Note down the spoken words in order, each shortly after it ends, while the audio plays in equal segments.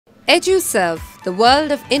EduServ, the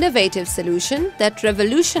world of innovative solution that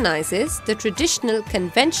revolutionizes the traditional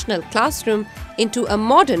conventional classroom into a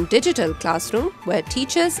modern digital classroom where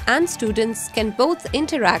teachers and students can both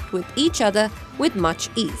interact with each other with much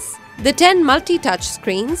ease. The 10 multi-touch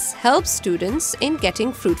screens help students in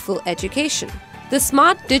getting fruitful education. The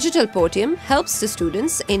smart digital podium helps the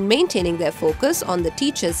students in maintaining their focus on the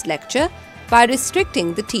teacher's lecture by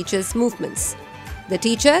restricting the teacher's movements. The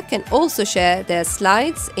teacher can also share their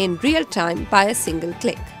slides in real time by a single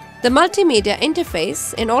click. The multimedia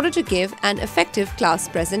interface in order to give an effective class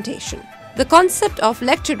presentation. The concept of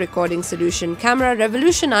lecture recording solution camera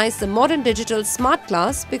revolutionized the modern digital smart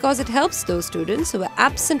class because it helps those students who are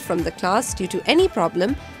absent from the class due to any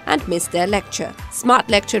problem and miss their lecture. Smart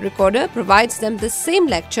lecture recorder provides them the same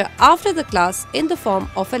lecture after the class in the form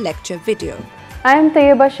of a lecture video. I am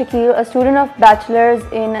Tayyaba Shakil, a student of Bachelor's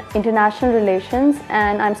in International Relations,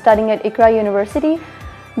 and I'm studying at Iqra University.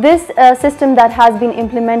 This system that has been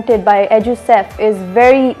implemented by EduServ is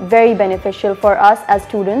very beneficial for us as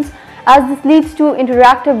students, as this leads to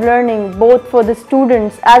interactive learning both for the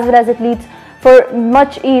students as well as it leads for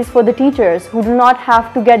much ease for the teachers who do not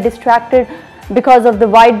have to get distracted because of the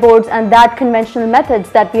whiteboards and that conventional methods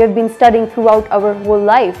that we have been studying throughout our whole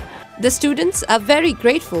life. The students are very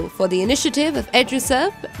grateful for the initiative of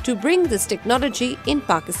EduServ to bring this technology in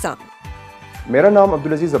Pakistan. मेरा नाम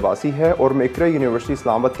अब्दुल अजीज़ अब्बासी है और मैं इकरा university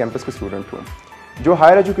Islamabad campus का student हूँ। जो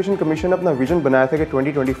higher education commission अपना vision बनाया था कि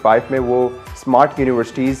 2025 में वो स्मार्ट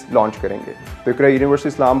यूनिवर्सिटीज़ लॉन्च करेंगे, तो इकरा यूनिवर्सिटी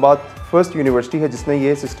इस्लामाबाद फर्स्ट यूनिवर्सिटी है जिसने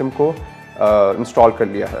ये सिस्टम को इंस्टॉल कर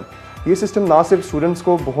लिया है। ये सिस्टम ना सिर्फ स्टूडेंट्स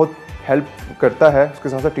को बहुत हेल्प करता है, उसके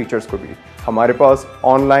साथ साथ टीचर्स को भी। हमारे पास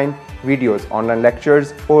ऑनलाइन वीडियोस, ऑनलाइन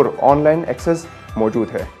लेक्चर्स और ऑनलाइन एक्सेस मौजूद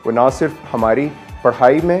है। वो ना सिर्फ हमारी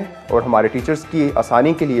पढ़ाई में और हमारे टीचर्स की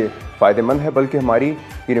आसानी के लिए फ़ायदेमंद है, बल्कि हमारी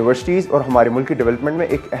यूनिवर्सिटीज़ और हमारे मुल्क की डेवलपमेंट में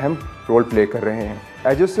एक अहम रोल प्ले कर रहे हैं।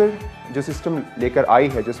 EduServ जो सिस्टम लेकर आई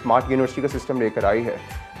है, जो स्मार्ट यूनिवर्सिटी का सिस्टम लेकर आई है,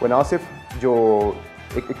 वो ना सिर्फ जो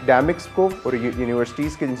एकेडमिक्स को और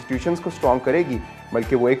यूनिवर्सिटीज़ के इंस्टीट्यूशंस को स्ट्रॉन्ग करेगी,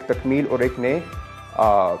 बल्कि वो एक तकमील और एक नए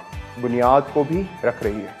बुनियाद को भी रख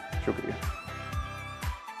रही है। शुक्रिया।